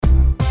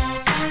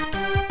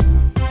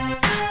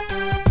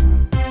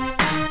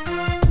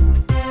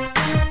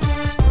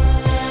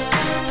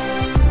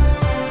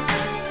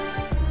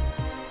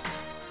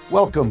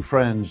Welcome,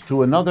 friends,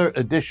 to another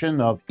edition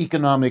of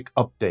Economic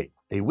Update,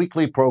 a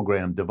weekly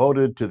program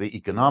devoted to the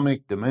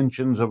economic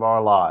dimensions of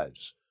our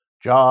lives: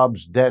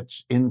 jobs,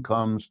 debts,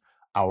 incomes,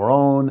 our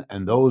own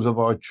and those of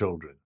our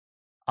children.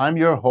 I'm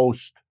your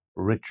host,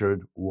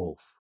 Richard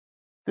Wolff.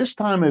 This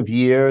time of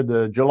year,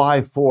 the July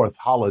 4th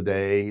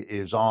holiday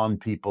is on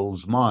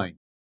people's mind.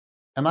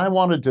 And I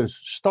wanted to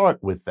start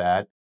with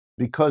that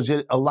because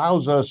it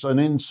allows us an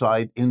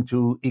insight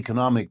into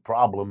economic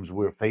problems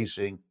we're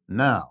facing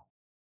now.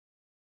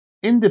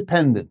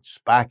 Independence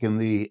back in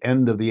the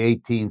end of the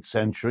 18th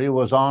century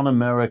was on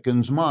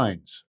Americans'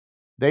 minds.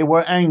 They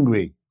were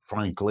angry,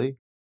 frankly,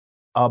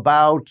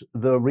 about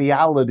the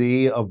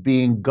reality of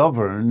being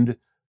governed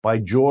by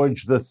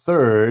George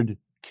III,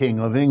 King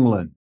of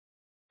England.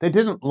 They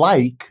didn't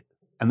like,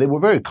 and they were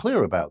very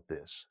clear about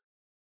this,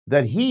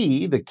 that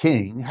he, the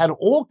king, had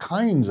all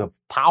kinds of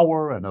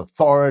power and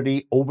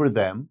authority over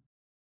them,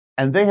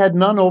 and they had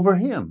none over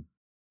him.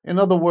 In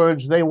other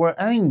words, they were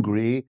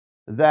angry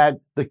that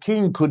the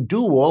king could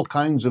do all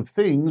kinds of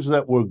things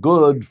that were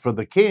good for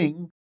the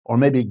king, or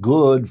maybe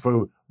good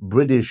for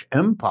British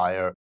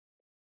Empire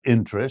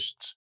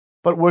interests,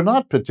 but were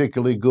not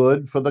particularly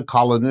good for the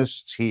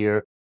colonists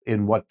here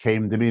in what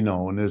came to be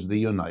known as the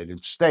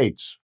United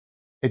States.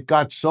 It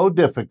got so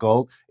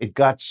difficult, it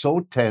got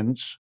so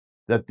tense,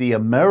 that the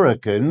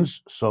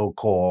Americans,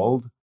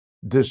 so-called,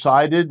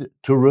 decided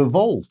to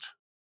revolt,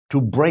 to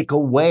break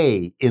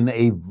away in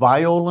a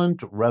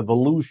violent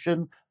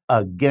revolution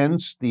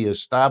against the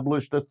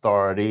established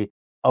authority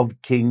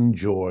of King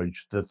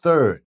George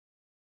III.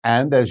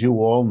 And as you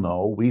all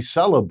know, we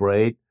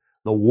celebrate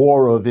the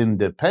War of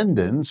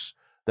Independence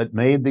that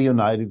made the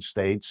United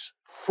States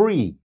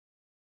free.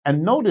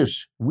 And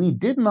notice, we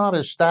did not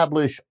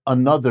establish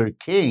another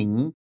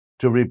king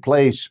to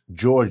replace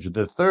George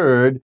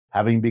III,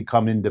 having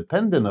become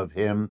independent of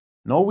him.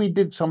 No, we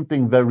did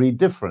something very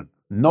different.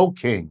 No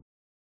king.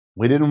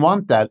 We didn't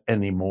want that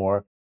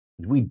anymore.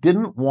 We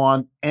didn't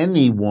want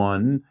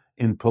anyone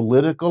in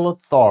political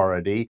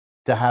authority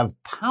to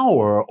have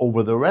power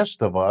over the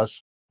rest of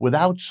us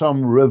without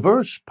some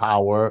reverse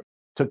power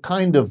to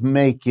kind of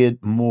make it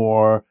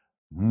more,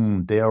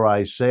 dare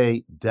I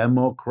say,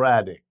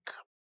 democratic.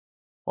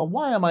 Well,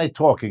 why am I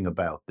talking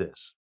about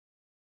this?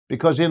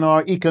 Because in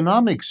our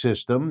economic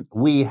system,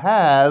 we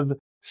have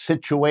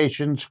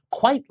situations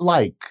quite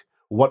like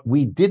what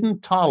we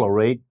didn't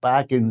tolerate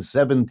back in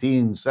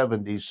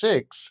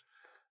 1776,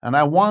 and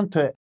I want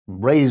to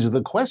raise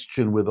the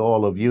question with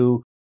all of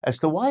you as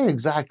to why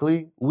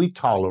exactly we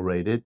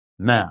tolerate it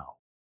now.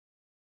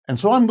 And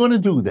so I'm going to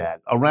do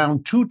that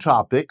around two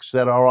topics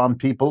that are on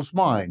people's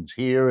minds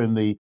here in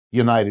the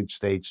United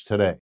States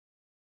today.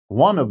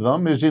 One of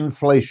them is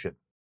inflation,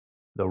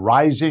 the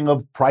rising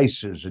of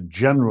prices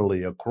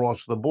generally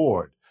across the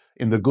board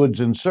in the goods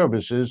and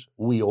services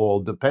we all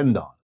depend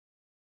on.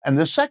 And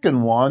the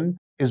second one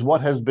is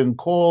what has been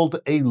called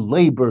a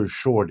labor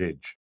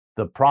shortage,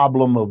 the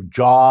problem of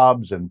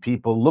jobs and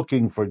people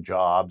looking for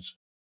jobs.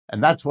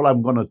 And that's what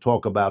I'm going to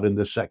talk about in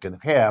the second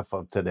half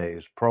of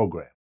today's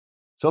program.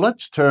 So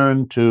let's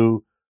turn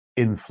to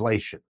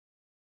inflation.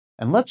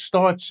 And let's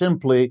start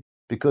simply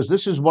because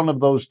this is one of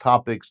those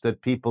topics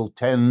that people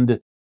tend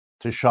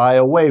to shy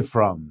away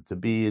from, to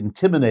be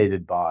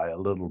intimidated by a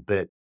little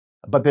bit.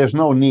 But there's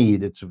no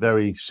need. It's a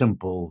very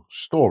simple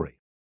story.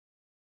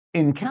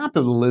 In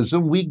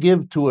capitalism, we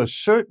give to a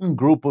certain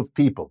group of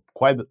people,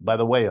 quite, by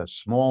the way, a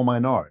small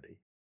minority,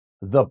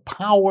 the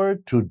power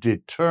to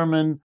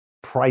determine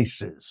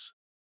prices,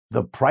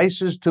 the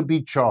prices to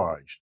be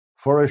charged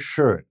for a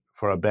shirt,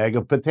 for a bag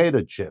of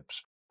potato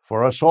chips,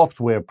 for a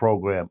software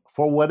program,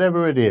 for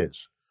whatever it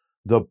is.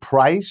 The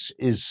price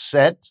is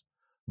set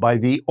by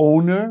the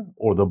owner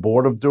or the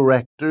board of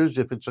directors,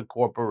 if it's a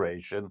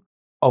corporation,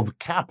 of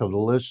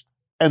capitalist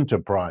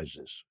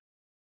enterprises.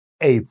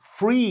 A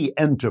free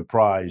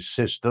enterprise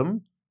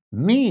system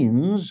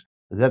means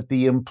that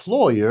the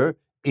employer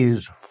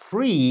is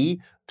free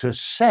to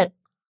set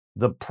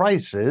the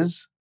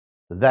prices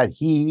that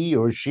he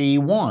or she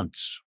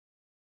wants.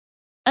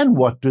 And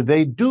what do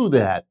they do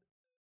that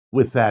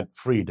with that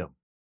freedom?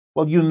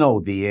 Well, you know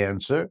the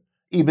answer,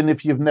 even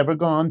if you've never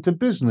gone to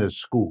business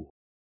school.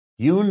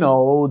 You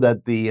know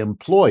that the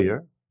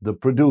employer, the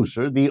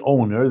producer, the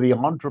owner, the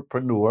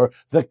entrepreneur,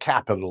 the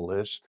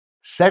capitalist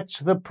sets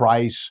the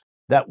price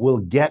that will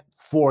get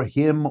for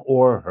him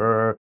or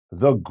her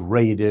the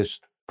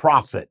greatest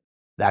profit.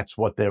 That's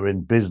what they're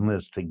in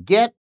business to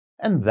get,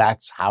 and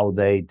that's how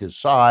they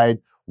decide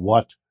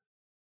what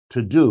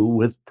to do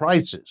with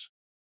prices.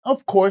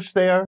 Of course,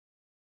 they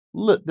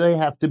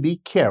have to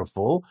be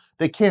careful.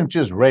 They can't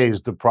just raise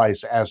the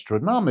price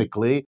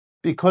astronomically,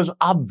 because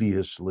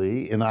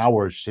obviously in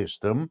our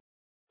system,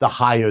 the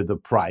higher the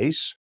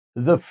price,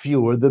 the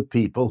fewer the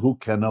people who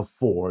can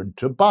afford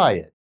to buy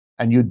it.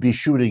 And you'd be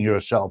shooting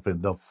yourself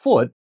in the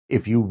foot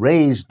if you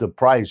raised the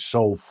price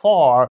so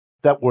far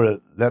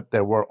that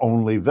there were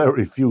only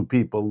very few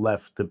people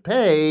left to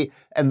pay,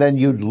 and then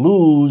you'd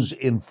lose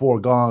in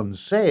foregone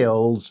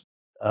sales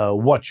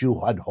what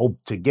you had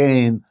hoped to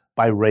gain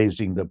by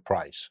raising the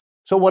price.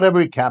 So what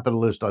every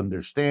capitalist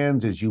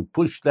understands is you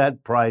push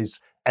that price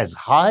as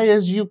high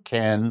as you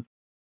can,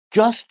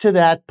 just to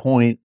that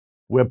point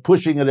where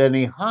pushing it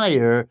any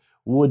higher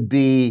would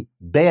be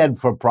bad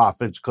for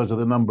profits because of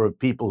the number of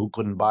people who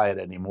couldn't buy it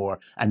anymore,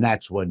 and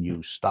that's when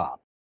you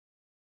stop.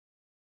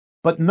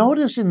 But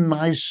notice in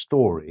my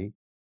story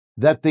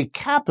that the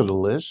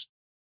capitalist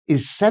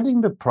is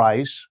setting the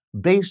price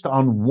based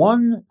on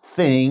one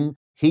thing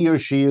he or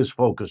she is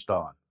focused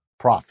on: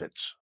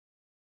 profits.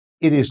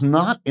 It is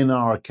not in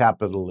our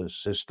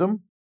capitalist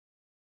system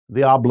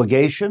the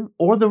obligation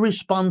or the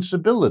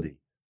responsibility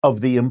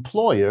of the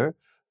employer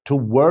to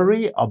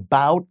worry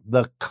about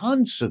the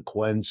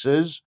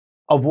consequences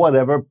of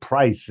whatever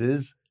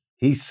prices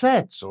he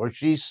sets or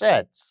she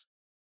sets.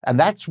 And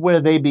that's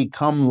where they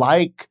become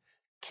like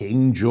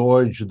King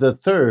George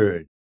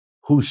III,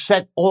 who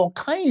set all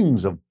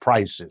kinds of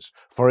prices.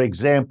 For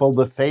example,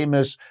 the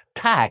famous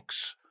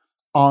tax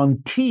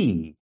on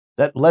tea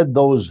that led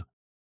those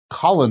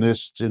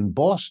colonists in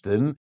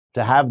Boston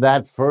to have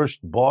that first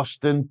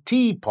Boston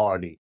Tea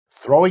Party,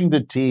 throwing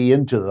the tea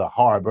into the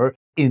harbor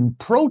in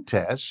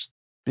protest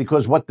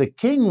because what the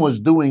king was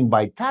doing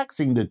by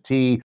taxing the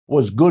tea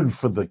was good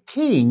for the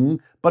king,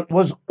 but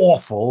was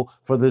awful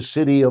for the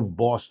city of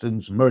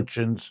Boston's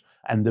merchants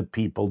and the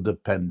people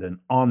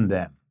dependent on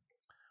them.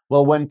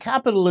 Well, when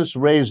capitalists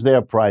raise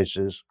their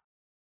prices,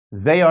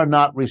 they are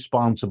not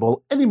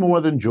responsible any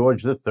more than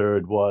George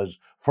III was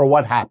for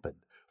what happened,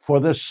 for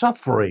the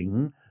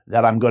suffering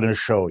that I'm going to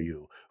show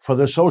you, for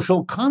the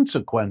social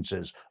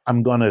consequences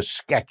I'm going to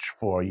sketch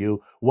for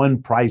you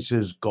when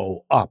prices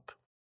go up.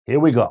 Here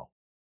we go.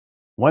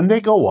 When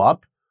they go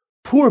up,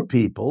 poor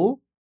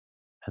people,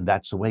 and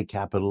that's the way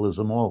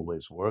capitalism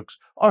always works,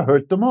 are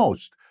hurt the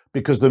most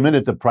because the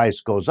minute the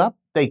price goes up,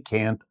 they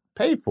can't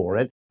pay for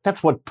it.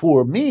 That's what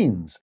poor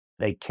means.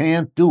 They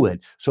can't do it,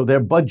 so their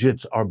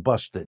budgets are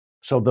busted.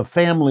 So the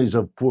families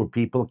of poor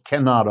people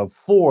cannot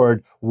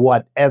afford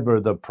whatever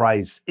the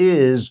price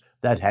is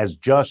that has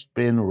just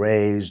been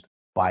raised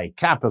by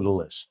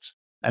capitalists.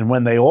 And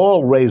when they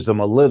all raise them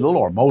a little,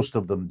 or most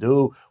of them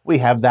do, we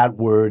have that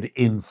word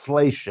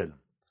inflation.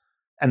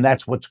 And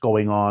that's what's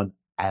going on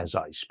as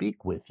I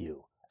speak with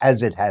you,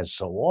 as it has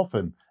so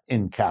often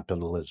in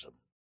capitalism.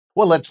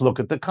 Well, let's look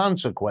at the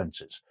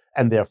consequences.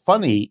 And they're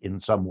funny in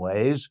some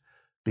ways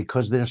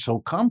because they're so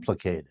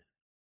complicated.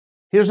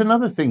 Here's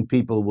another thing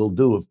people will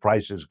do if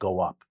prices go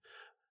up.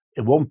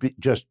 It won't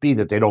just be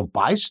that they don't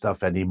buy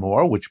stuff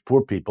anymore, which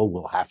poor people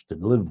will have to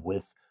live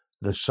with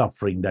the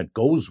suffering that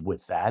goes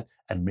with that.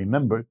 And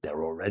remember,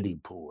 they're already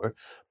poor.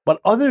 But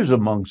others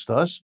amongst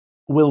us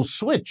will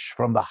switch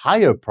from the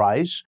higher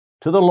price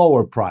to the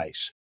lower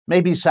price,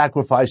 maybe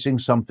sacrificing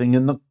something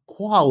in the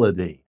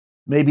quality,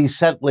 maybe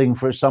settling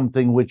for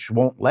something which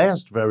won't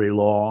last very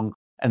long,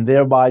 and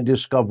thereby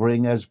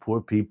discovering, as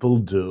poor people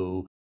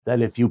do,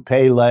 that if you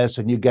pay less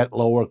and you get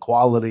lower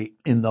quality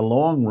in the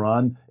long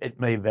run, it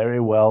may very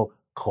well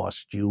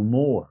cost you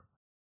more.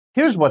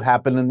 Here's what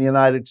happened in the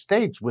United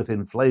States with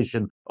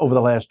inflation over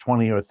the last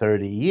 20 or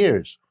 30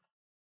 years.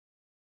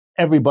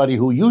 Everybody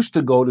who used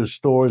to go to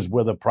stores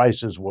where the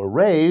prices were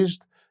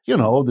raised,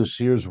 the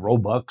Sears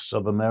Roebucks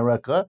of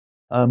America,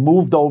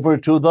 moved over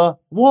to the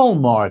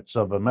Walmarts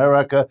of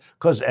America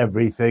because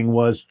everything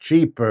was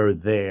cheaper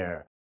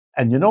there.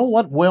 And you know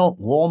what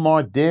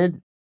Walmart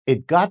did?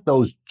 It got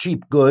those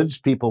cheap goods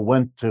people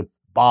went to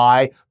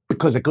buy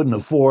because they couldn't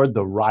afford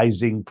the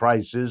rising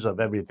prices of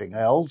everything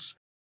else.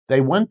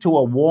 They went to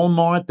a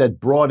Walmart that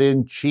brought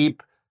in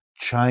cheap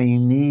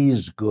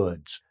Chinese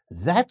goods.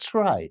 That's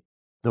right.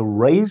 The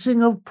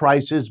raising of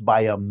prices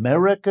by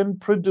American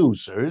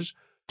producers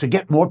to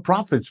get more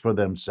profits for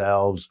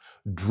themselves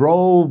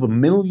drove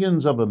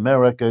millions of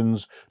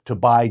Americans to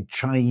buy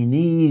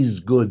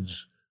Chinese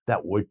goods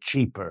that were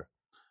cheaper.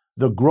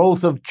 The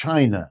growth of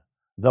China,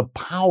 the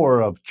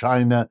power of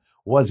China,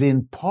 was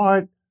in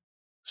part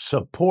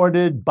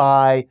supported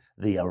by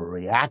the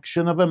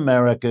reaction of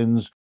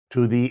Americans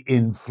to the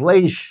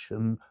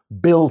inflation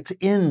built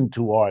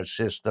into our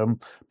system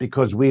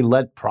because we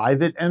let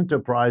private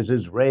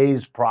enterprises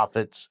raise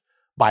profits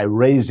by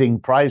raising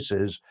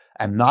prices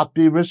and not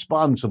be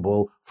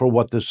responsible for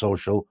what the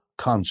social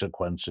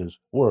consequences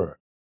were.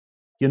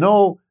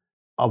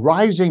 A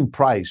rising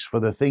price for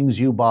the things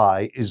you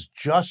buy is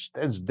just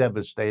as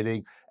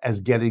devastating as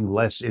getting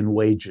less in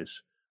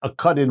wages. A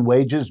cut in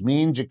wages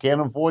means you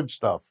can't afford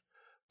stuff,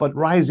 but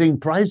rising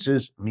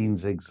prices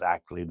means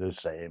exactly the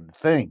same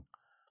thing.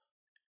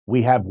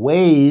 We have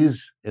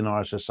ways in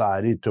our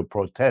society to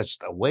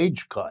protest a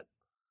wage cut,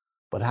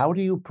 but how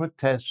do you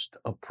protest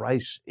a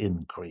price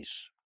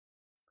increase?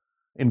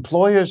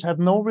 Employers have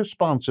no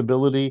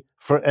responsibility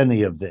for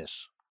any of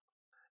this.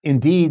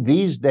 Indeed,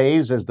 these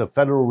days, as the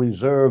Federal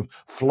Reserve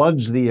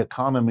floods the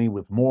economy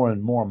with more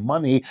and more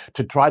money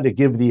to try to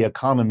give the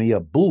economy a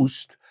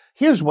boost,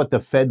 here's what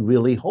the Fed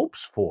really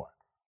hopes for: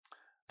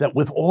 that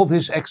with all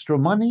this extra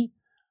money,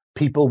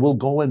 people will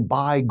go and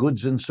buy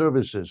goods and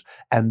services,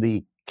 and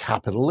the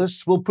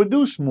capitalists will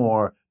produce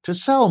more to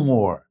sell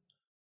more.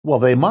 Well,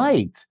 they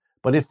might,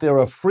 But if they're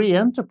a free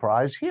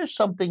enterprise, here's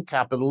something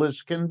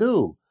capitalists can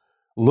do.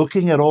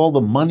 Looking at all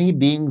the money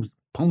being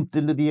pumped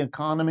into the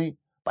economy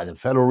by the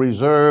Federal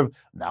Reserve,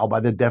 now by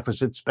the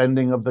deficit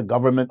spending of the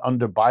government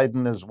under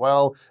Biden as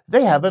well,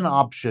 they have an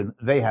option.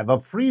 They have a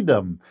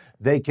freedom.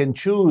 They can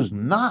choose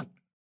not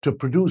to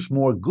produce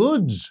more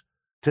goods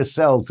to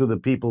sell to the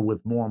people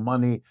with more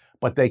money,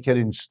 but they can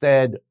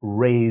instead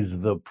raise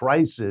the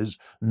prices,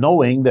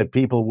 knowing that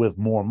people with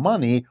more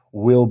money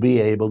will be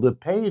able to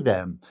pay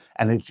them.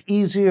 And it's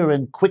easier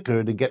and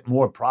quicker to get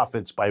more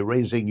profits by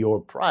raising your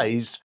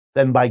price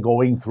than by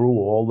going through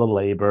all the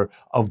labor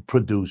of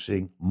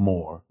producing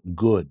more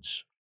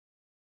goods.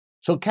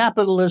 So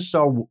capitalists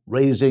are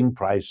raising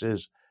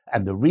prices,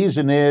 and the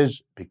reason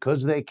is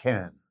because they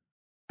can,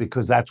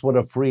 because that's what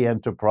a free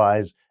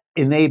enterprise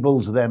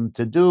enables them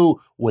to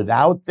do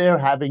without their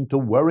having to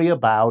worry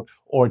about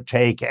or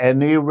take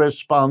any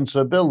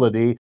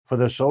responsibility for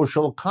the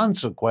social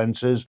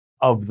consequences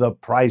of the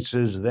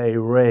prices they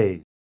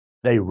raise.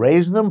 They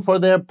raise them for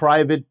their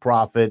private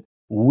profit.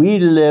 We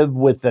live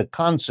with the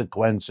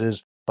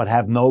consequences, but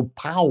have no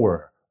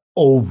power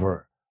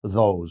over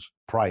those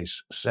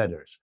price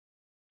setters.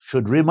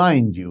 Should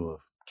remind you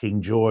of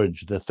King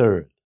George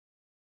III.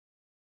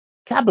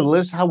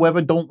 Capitalists, however,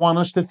 don't want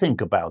us to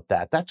think about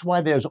that. That's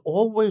why there's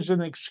always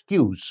an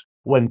excuse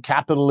when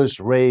capitalists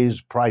raise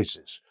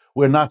prices.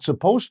 We're not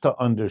supposed to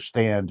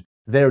understand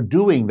they're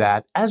doing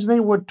that, as they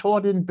were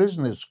taught in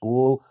business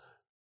school,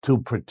 to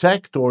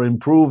protect or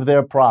improve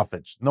their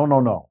profits. No, no,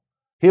 no.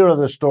 Here are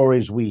the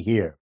stories we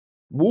hear.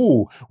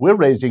 Ooh, we're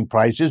raising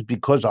prices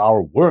because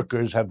our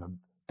workers have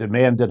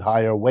demanded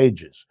higher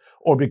wages,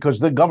 or because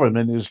the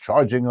government is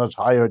charging us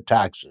higher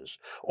taxes,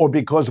 or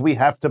because we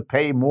have to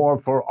pay more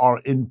for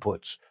our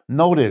inputs.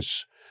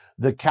 Notice,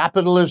 the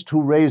capitalist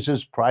who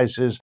raises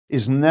prices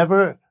is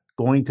never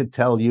going to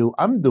tell you,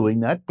 I'm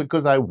doing that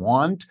because I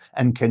want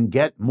and can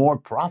get more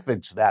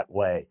profits that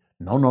way.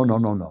 No, no, no,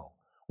 no, no.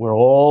 We're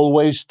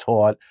always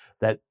taught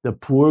that the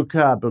poor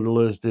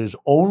capitalist is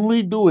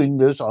only doing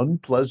this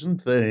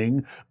unpleasant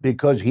thing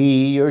because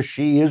he or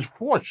she is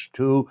forced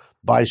to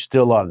by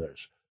still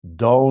others.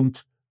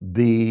 Don't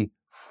be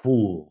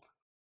fooled.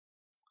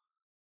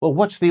 Well,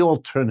 what's the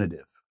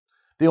alternative?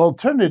 The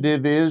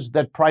alternative is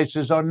that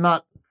prices are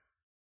not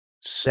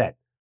set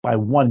by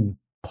one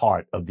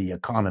part of the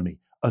economy,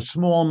 a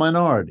small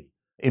minority.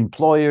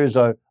 Employers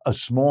are a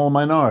small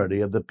minority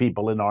of the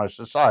people in our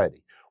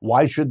society.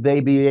 Why should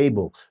they be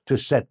able to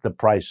set the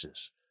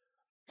prices?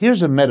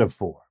 Here's a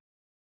metaphor.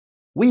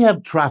 We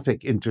have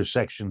traffic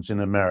intersections in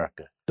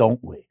America,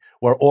 don't we?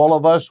 Where all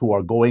of us who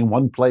are going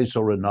one place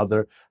or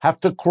another have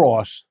to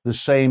cross the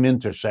same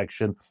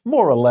intersection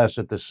more or less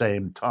at the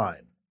same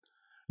time.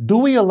 Do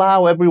we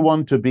allow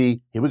everyone to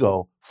be, here we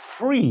go,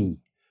 free?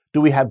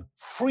 Do we have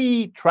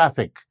free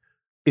traffic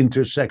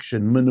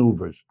intersection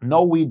maneuvers?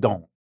 No, we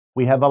don't.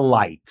 We have a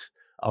light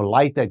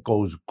that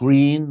goes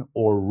green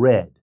or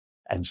red.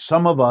 And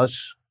some of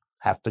us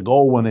have to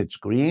go when it's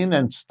green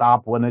and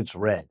stop when it's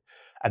red.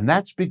 And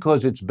that's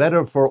because it's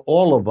better for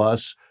all of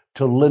us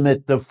to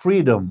limit the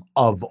freedom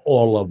of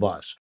all of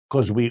us,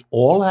 because we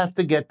all have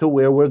to get to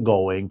where we're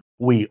going.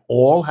 We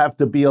all have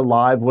to be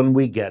alive when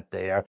we get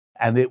there,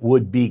 and it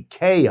would be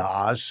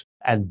chaos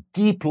and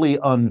deeply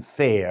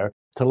unfair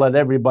to let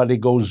everybody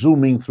go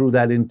zooming through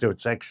that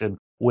intersection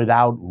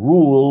without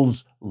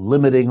rules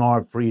limiting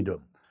our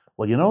freedom.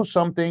 Well, you know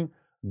something?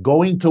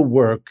 Going to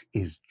work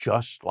is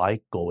just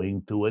like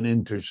going to an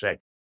intersection.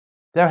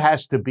 There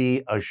has to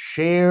be a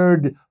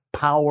shared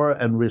power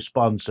and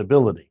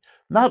responsibility,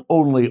 not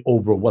only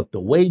over what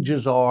the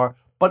wages are,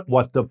 but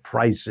what the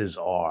prices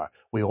are.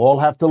 We all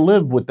have to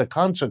live with the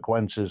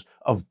consequences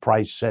of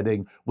price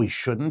setting. We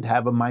shouldn't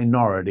have a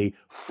minority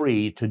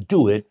free to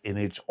do it in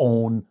its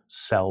own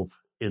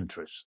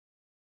self-interest.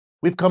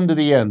 We've come to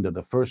the end of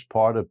the first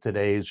part of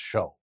today's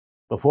show.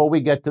 Before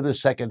we get to the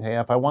second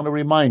half, I want to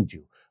remind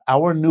you,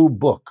 our new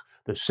book,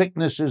 The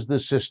Sickness is the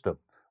System,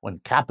 When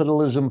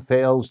Capitalism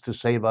Fails to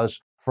Save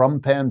Us from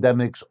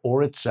Pandemics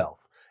or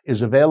Itself,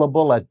 is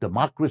available at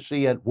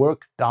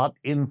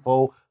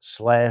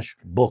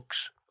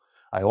democracyatwork.info/books.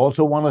 I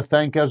also want to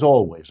thank, as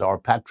always, our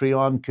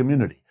Patreon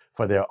community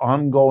for their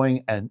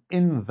ongoing and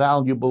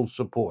invaluable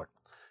support.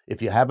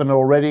 If you haven't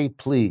already,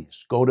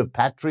 please go to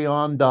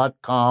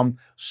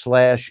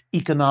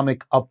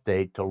patreon.com/economic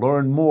update to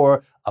learn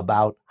more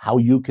about how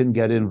you can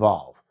get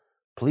involved.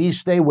 Please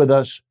stay with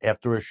us.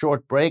 After a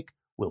short break,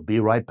 we'll be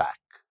right back.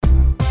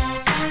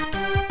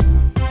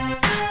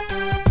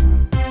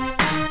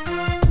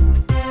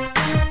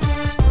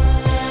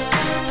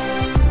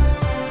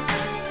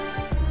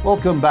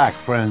 Welcome back,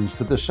 friends,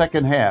 to the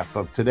second half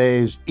of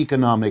today's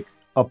economic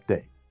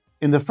update.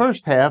 In the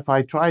first half,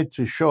 I tried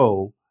to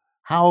show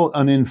how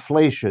an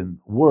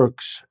inflation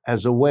works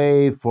as a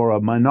way for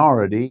a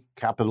minority,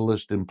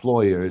 capitalist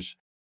employers,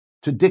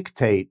 to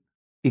dictate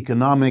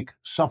economic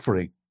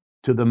suffering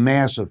to the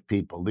mass of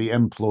people, the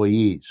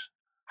employees,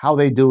 how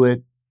they do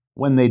it,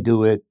 when they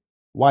do it,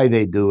 why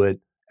they do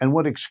it, and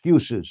what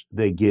excuses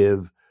they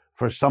give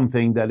for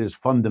something that is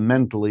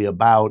fundamentally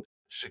about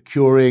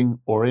securing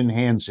or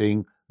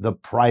enhancing the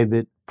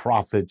private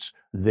profits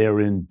they're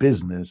in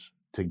business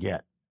to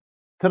get.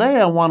 Today,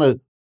 I want to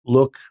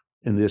look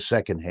in this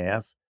second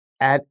half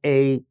at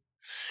a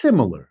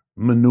similar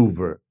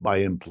maneuver by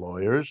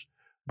employers,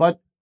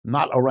 but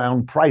not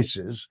around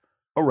prices,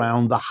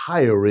 around the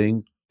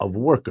hiring of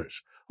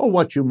workers, or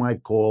what you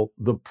might call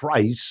the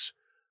price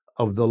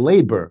of the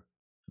labor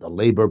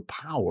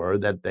power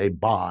that they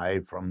buy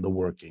from the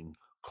working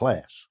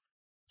class.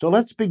 So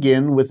let's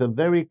begin with a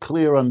very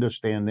clear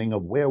understanding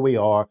of where we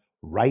are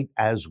right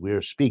as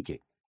we're speaking.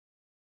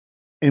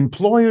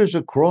 Employers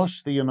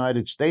across the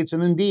United States,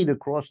 and indeed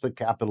across the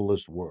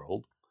capitalist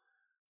world,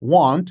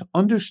 want,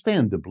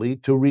 understandably,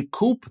 to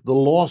recoup the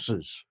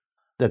losses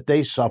that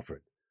they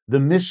suffered, the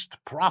missed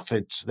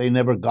profits they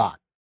never got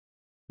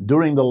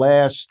during the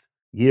last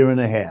year and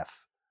a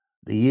half,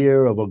 the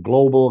year of a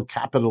global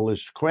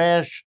capitalist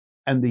crash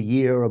and the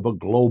year of a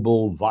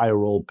global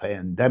viral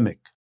pandemic.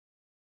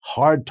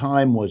 Hard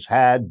time was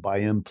had by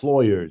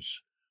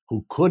employers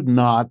who could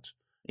not,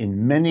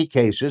 in many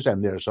cases,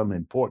 and there are some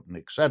important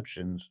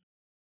exceptions,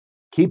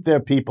 keep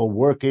their people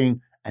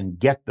working and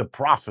get the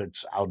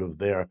profits out of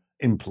their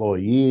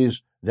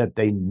employees that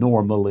they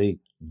normally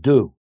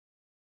do.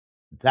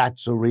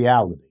 That's a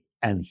reality.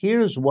 And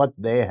here's what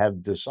they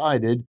have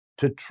decided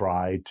to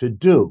try to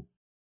do.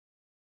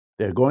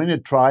 They're going to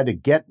try to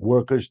get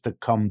workers to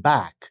come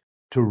back,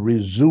 to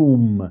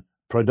resume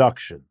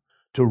production,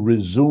 to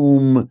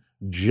resume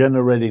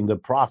generating the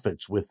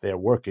profits with their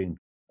working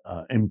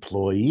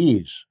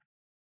employees.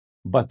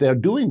 But they're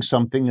doing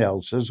something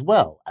else as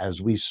well.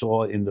 As we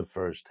saw in the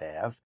first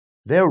half,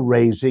 they're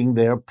raising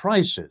their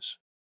prices.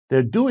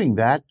 They're doing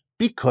that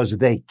because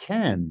they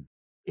can.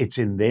 It's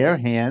in their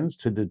hands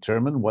to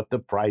determine what the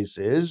price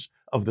is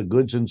of the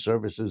goods and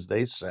services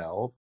they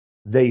sell.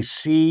 They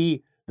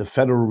see the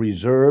Federal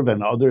Reserve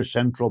and other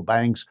central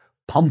banks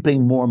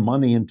pumping more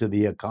money into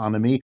the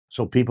economy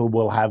so people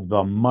will have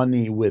the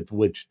money with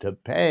which to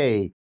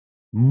pay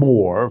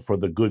more for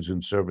the goods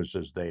and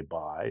services they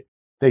buy.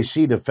 They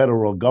see the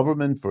federal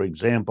government, for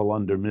example,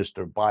 under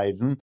Mr.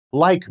 Biden,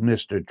 like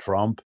Mr.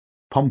 Trump,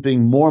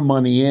 pumping more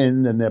money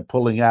in than they're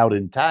pulling out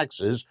in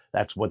taxes.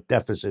 That's what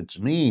deficits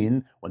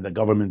mean when the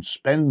government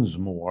spends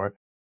more.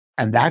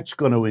 And that's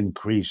going to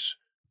increase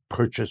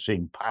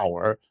purchasing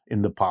power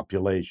in the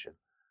population.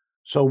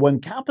 So when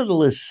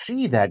capitalists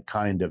see that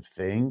kind of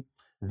thing,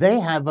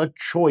 they have a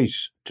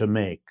choice to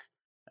make.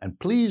 And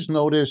please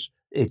notice,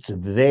 it's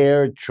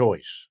their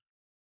choice.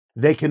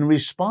 They can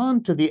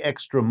respond to the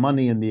extra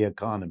money in the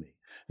economy.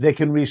 They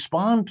can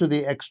respond to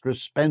the extra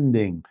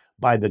spending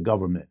by the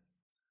government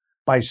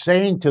by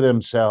saying to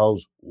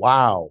themselves,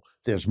 wow,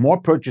 there's more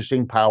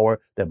purchasing power,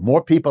 there are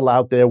more people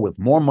out there with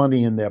more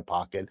money in their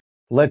pocket.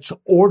 Let's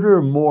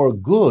order more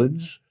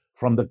goods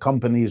from the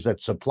companies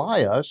that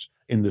supply us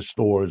in the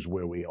stores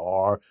where we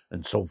are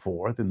and so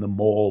forth, in the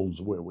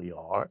malls where we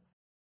are,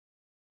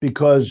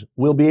 because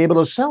we'll be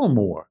able to sell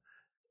more.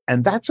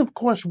 And that's, of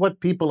course, what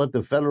people at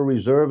the Federal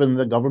Reserve and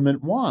the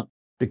government want.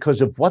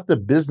 Because if what the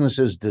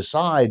businesses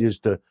decide is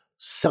to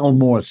sell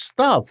more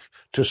stuff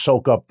to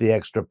soak up the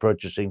extra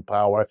purchasing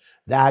power,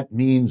 that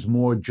means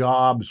more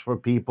jobs for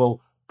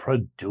people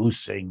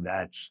producing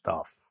that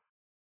stuff.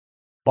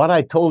 But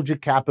I told you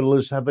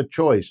capitalists have a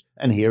choice,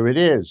 and here it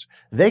is.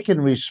 They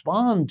can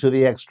respond to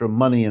the extra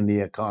money in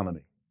the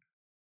economy.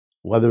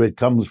 Whether it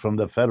comes from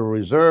the Federal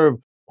Reserve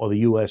or the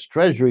U.S.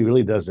 Treasury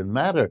really doesn't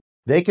matter.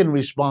 They can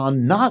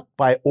respond not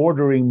by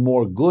ordering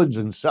more goods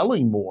and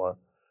selling more,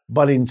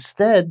 but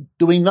instead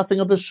doing nothing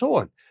of the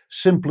sort,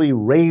 simply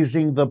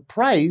raising the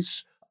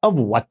price of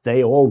what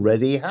they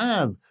already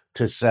have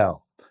to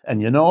sell.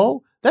 And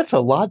that's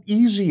a lot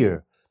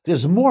easier.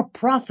 There's more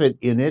profit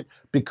in it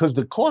because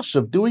the costs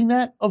of doing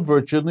that are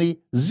virtually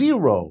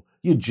zero.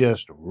 You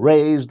just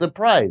raise the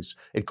price.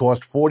 It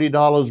cost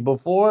 $40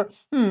 before,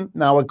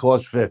 now it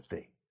costs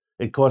 $50.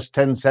 It cost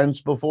 10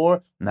 cents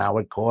before, now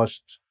it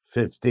costs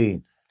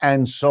 15,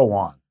 and so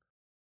on.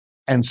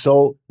 And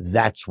so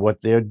that's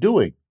what they're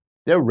doing.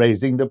 They're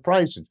raising the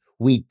prices.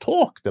 We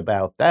talked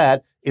about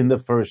that in the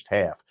first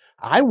half.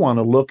 I want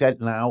to look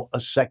at now a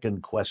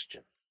second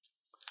question.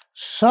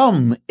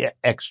 Some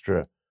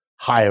extra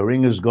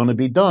hiring is going to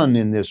be done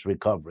in this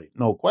recovery,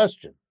 no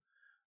question.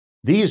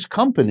 These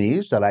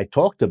companies that I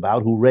talked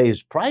about who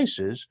raise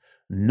prices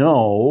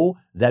know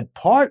that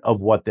part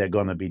of what they're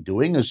going to be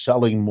doing is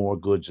selling more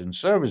goods and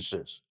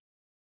services.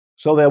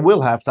 So they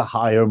will have to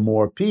hire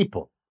more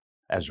people.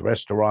 As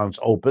restaurants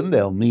open,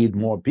 they'll need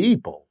more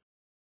people.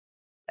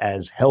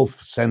 As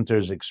health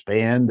centers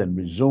expand and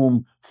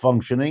resume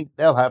functioning,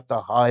 they'll have to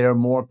hire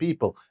more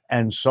people,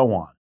 and so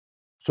on.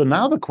 So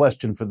now the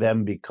question for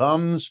them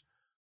becomes,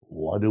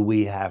 what do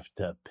we have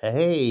to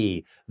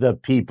pay the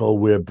people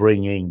we're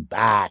bringing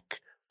back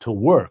to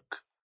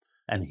work?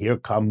 And here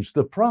comes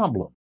the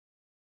problem.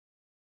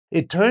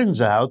 It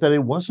turns out that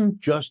it wasn't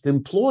just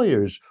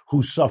employers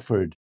who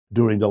suffered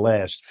during the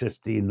last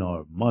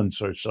 15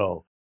 months or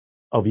so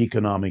of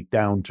economic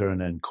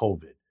downturn and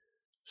COVID.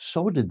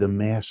 So did the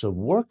mass of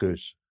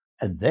workers,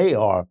 and they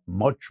are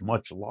much,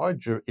 much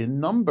larger in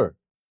number.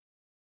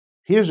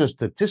 Here's a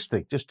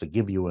statistic just to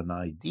give you an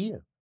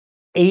idea.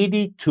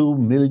 82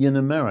 million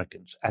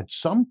Americans at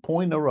some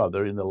point or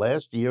other in the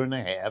last year and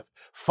a half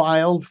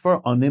filed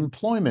for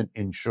unemployment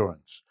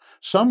insurance.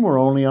 Some were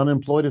only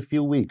unemployed a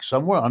few weeks.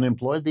 Some were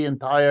unemployed the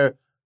entire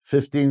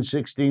 15,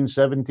 16,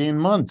 17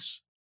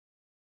 months.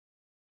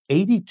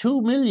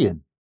 82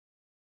 million.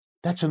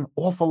 That's an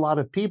awful lot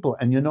of people.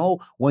 And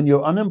when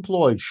you're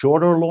unemployed,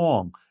 short or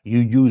long, you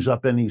use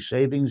up any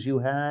savings you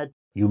had.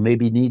 You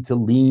maybe need to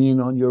lean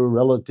on your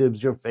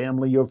relatives, your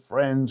family, your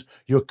friends,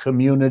 your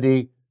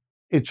community.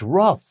 It's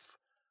rough.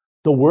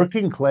 The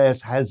working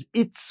class has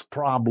its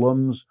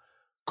problems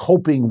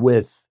coping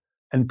with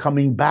and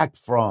coming back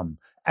from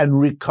and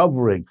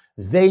recovering.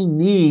 They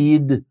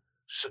need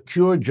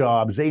secure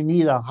jobs. They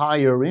need a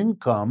higher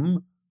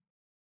income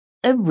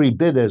every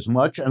bit as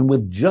much and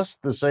with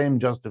just the same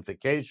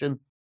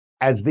justification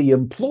as the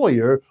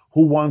employer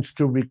who wants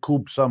to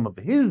recoup some of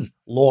his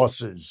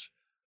losses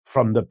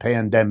from the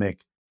pandemic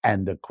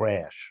and the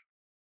crash.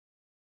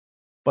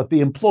 But the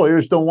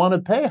employers don't want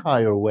to pay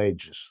higher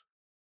wages.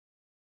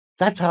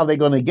 That's how they're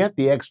going to get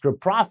the extra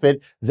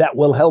profit that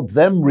will help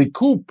them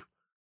recoup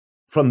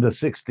from the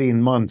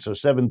 16 months or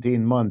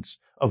 17 months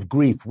of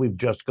grief we've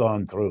just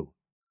gone through.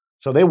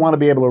 So they want to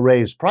be able to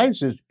raise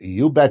prices,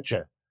 you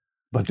betcha.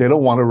 But they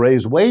don't want to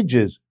raise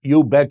wages,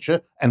 you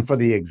betcha, and for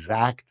the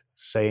exact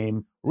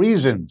same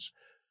reasons.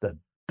 The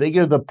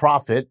bigger the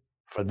profit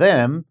for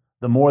them,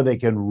 the more they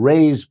can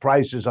raise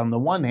prices on the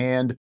one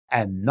hand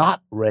and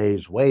not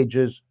raise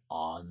wages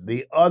on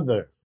the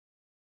other.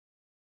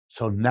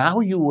 So now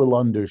you will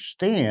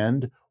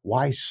understand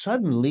why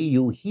suddenly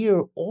you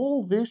hear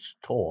all this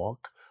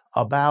talk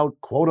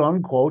about, quote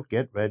unquote,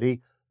 get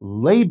ready,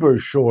 labor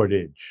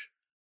shortage.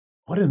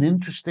 What an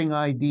interesting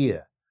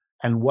idea,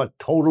 and what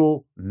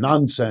total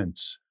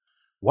nonsense.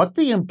 What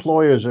the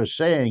employers are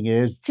saying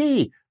is,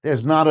 gee,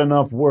 there's not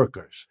enough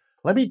workers.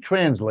 Let me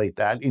translate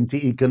that into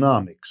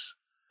economics.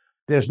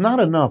 There's not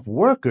enough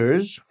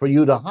workers for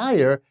you to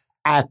hire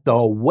at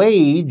the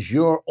wage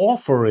you're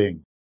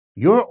offering.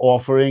 You're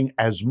offering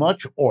as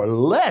much or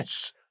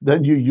less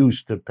than you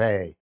used to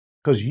pay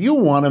because you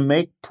want to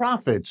make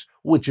profits,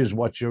 which is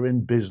what you're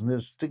in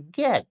business to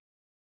get.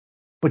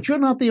 But you're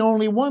not the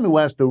only one who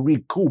has to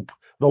recoup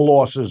the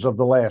losses of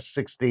the last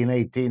 16,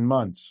 18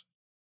 months.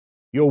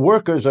 Your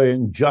workers are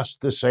in just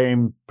the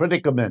same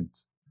predicament.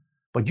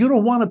 But you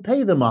don't want to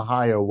pay them a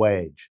higher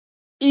wage.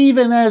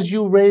 Even as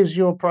you raise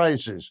your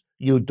prices,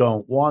 you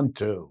don't want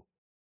to.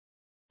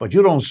 But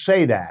you don't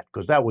say that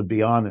because that would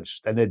be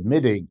honest and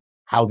admitting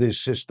how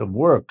this system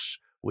works,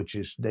 which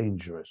is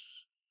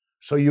dangerous.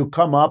 So you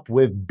come up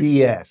with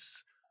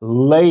BS,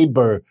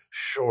 labor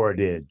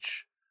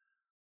shortage.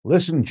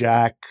 Listen,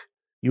 Jack,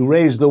 you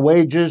raise the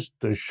wages,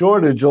 the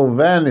shortage will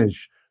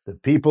vanish. The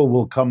people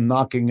will come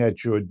knocking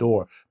at your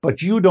door.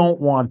 But you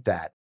don't want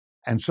that.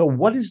 And so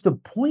what is the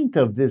point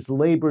of this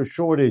labor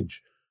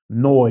shortage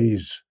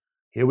noise?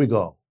 Here we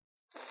go.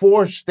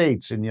 4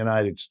 states in the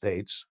United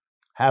States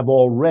have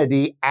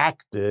already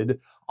acted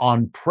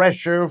on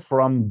pressure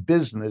from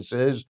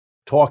businesses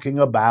talking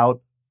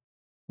about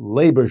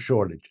labor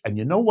shortage. And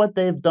you know what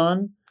they've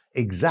done?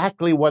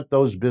 Exactly what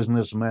those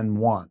businessmen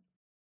want.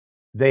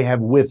 They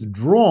have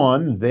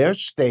withdrawn their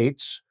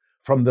states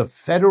from the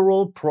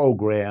federal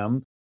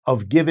program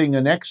of giving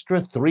an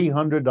extra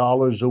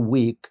 $300 a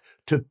week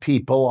to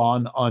people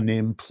on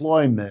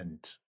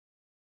unemployment.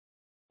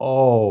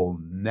 Oh,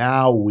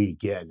 now we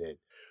get it.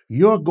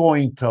 You're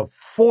going to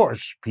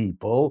force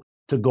people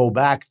to go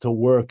back to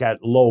work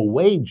at low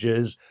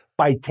wages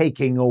by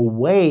taking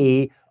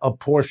away a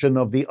portion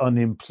of the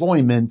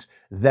unemployment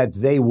that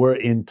they were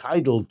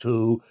entitled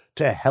to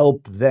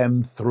help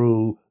them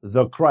through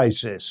the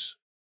crisis.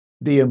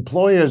 The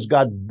employers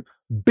got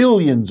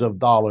billions of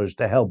dollars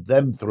to help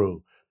them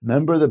through.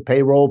 Remember the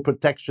payroll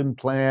protection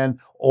plan,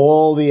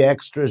 all the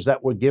extras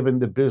that were given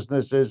to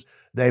businesses?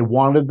 They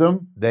wanted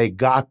them, they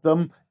got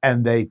them,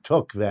 and they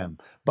took them.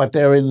 But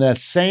they're in the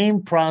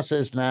same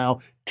process now,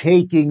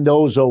 taking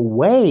those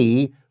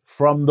away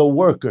from the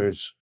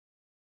workers.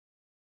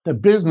 The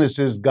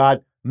businesses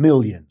got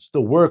millions.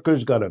 The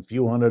workers got a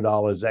few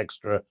 $100s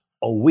extra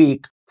a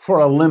week for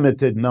a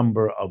limited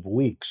number of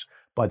weeks.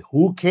 But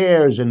who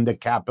cares in the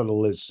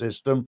capitalist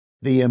system?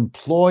 The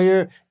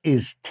employer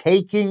is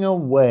taking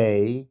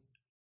away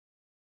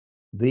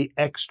the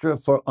extra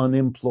for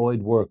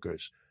unemployed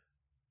workers,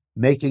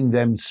 making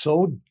them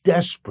so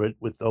desperate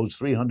with those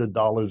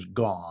 $300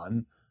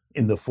 gone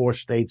in the 4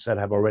 states that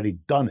have already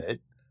done it,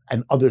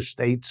 and other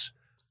states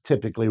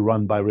typically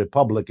run by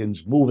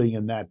Republicans moving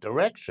in that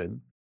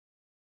direction.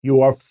 You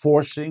are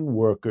forcing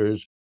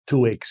workers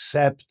to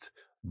accept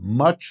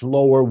much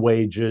lower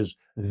wages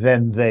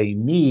than they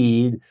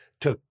need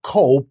to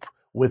cope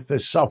with the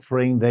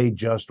suffering they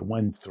just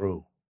went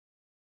through.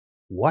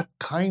 What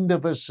kind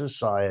of a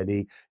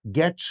society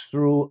gets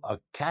through a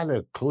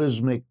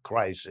cataclysmic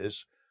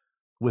crisis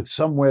with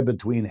somewhere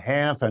between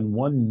 500,000 and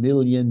 1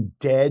 million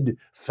dead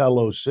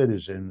fellow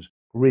citizens,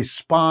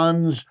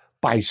 responds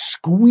by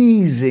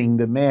squeezing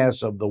the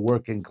mass of the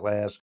working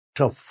class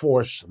to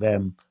force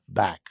them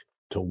back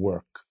to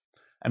work.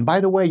 And by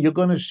the way, you're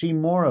going to see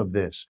more of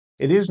this.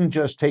 It isn't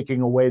just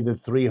taking away the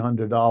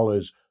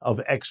 $300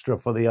 of extra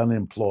for the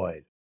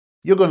unemployed.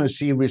 You're going to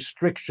see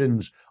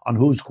restrictions on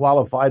who's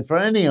qualified for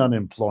any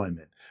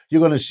unemployment.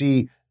 You're going to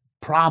see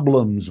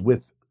problems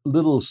with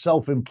little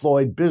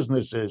self-employed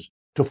businesses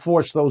to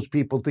force those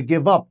people to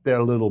give up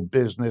their little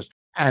business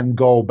and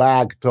go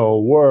back to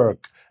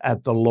work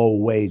at the low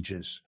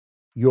wages.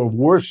 You're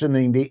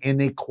worsening the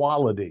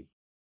inequality.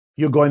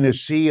 You're going to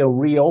see a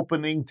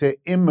reopening to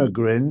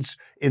immigrants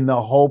in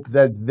the hope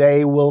that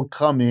they will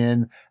come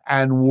in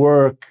and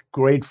work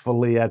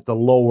gratefully at the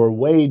lower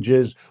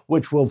wages,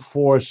 which will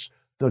force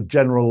the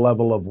general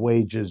level of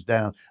wages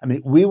down. I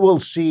mean, we will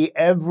see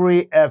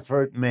every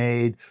effort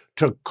made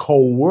to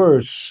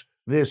coerce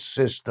this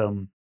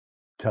system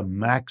to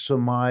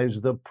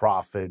maximize the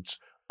profits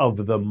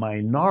of the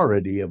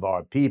minority of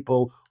our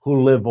people who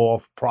live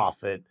off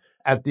profit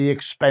at the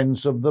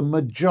expense of the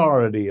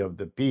majority of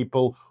the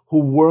people who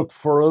work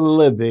for a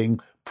living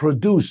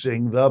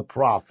producing the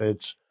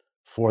profits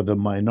for the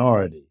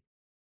minority.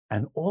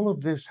 And all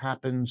of this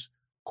happens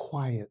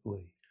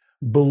quietly,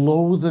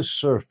 below the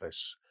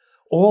surface.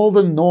 All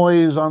the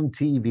noise on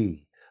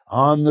TV,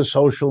 on the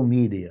social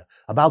media,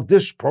 about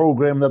this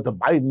program that the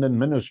Biden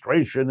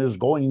administration is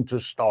going to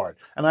start.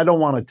 And I don't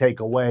want to take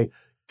away,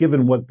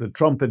 given what the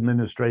Trump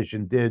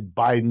administration did,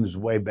 Biden's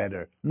way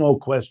better, no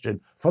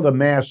question, for the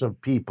mass of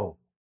people.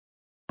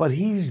 But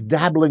he's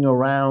dabbling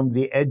around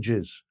the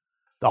edges.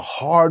 The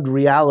hard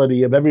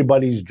reality of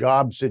everybody's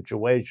job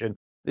situation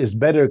is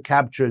better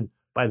captured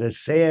by the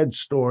sad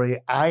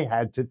story I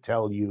had to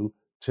tell you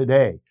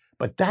today.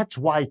 But that's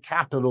why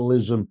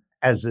capitalism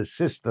as a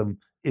system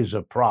is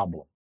a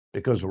problem.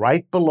 Because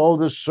right below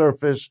the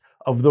surface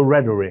of the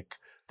rhetoric,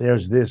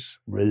 there's this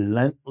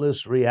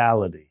relentless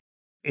reality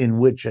in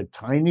which a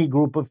tiny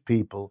group of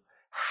people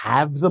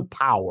have the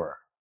power,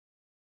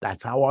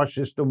 that's how our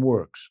system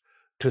works,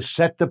 to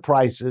set the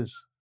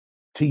prices,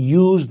 to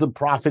use the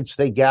profits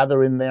they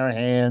gather in their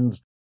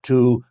hands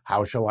to,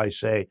 how shall I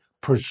say,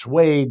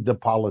 persuade the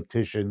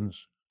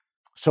politicians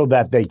so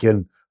that they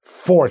can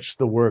force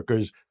the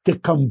workers to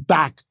come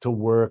back to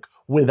work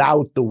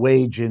without the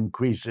wage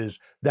increases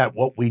that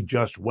what we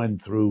just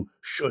went through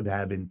should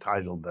have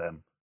entitled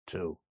them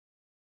to.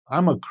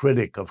 I'm a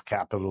critic of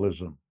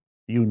capitalism.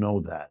 You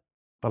know that.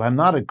 But I'm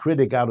not a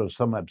critic out of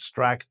some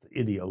abstract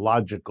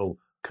ideological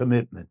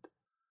commitment.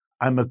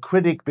 I'm a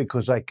critic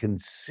because I can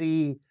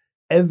see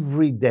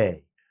every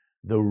day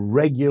the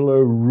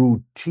regular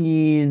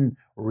routine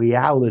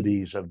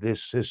realities of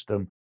this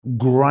system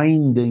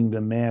grinding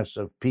the mass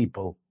of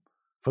people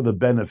for the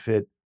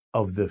benefit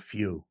of the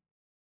few.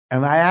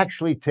 And I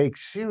actually take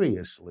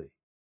seriously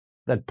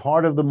that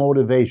part of the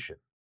motivation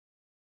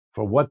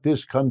for what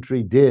this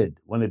country did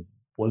when it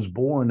was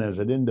born as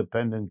an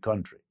independent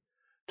country,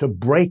 to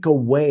break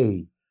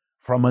away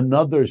from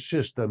another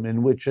system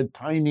in which a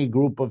tiny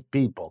group of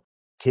people,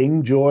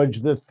 King George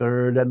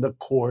III and the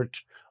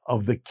court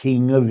of the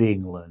King of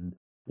England,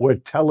 were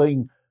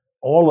telling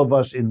all of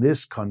us in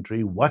this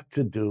country what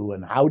to do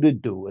and how to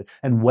do it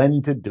and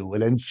when to do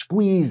it, and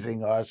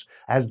squeezing us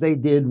as they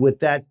did with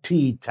that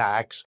tea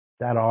tax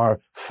that our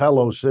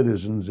fellow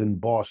citizens in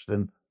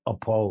Boston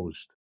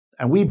opposed.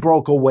 And we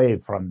broke away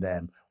from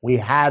them. We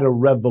had a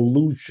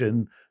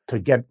revolution to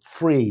get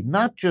free,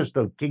 not just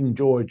of King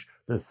George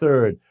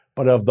III,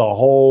 but of the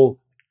whole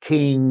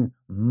king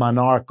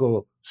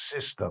monarchical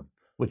system,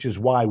 which is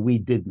why we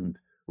didn't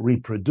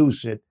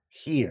reproduce it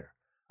here.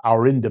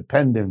 Our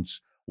independence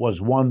was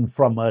won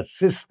from a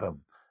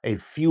system, a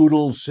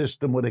feudal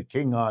system with a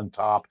king on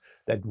top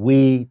that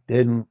we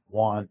didn't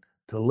want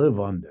to live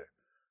under.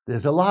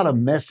 There's a lot of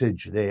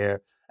message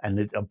there, and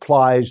it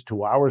applies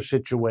to our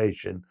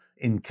situation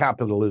in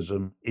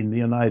capitalism in the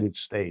United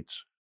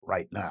States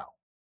right now.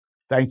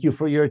 Thank you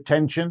for your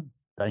attention.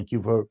 Thank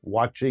you for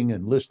watching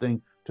and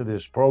listening to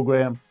this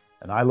program,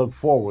 and I look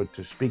forward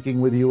to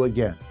speaking with you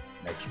again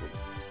next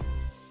week.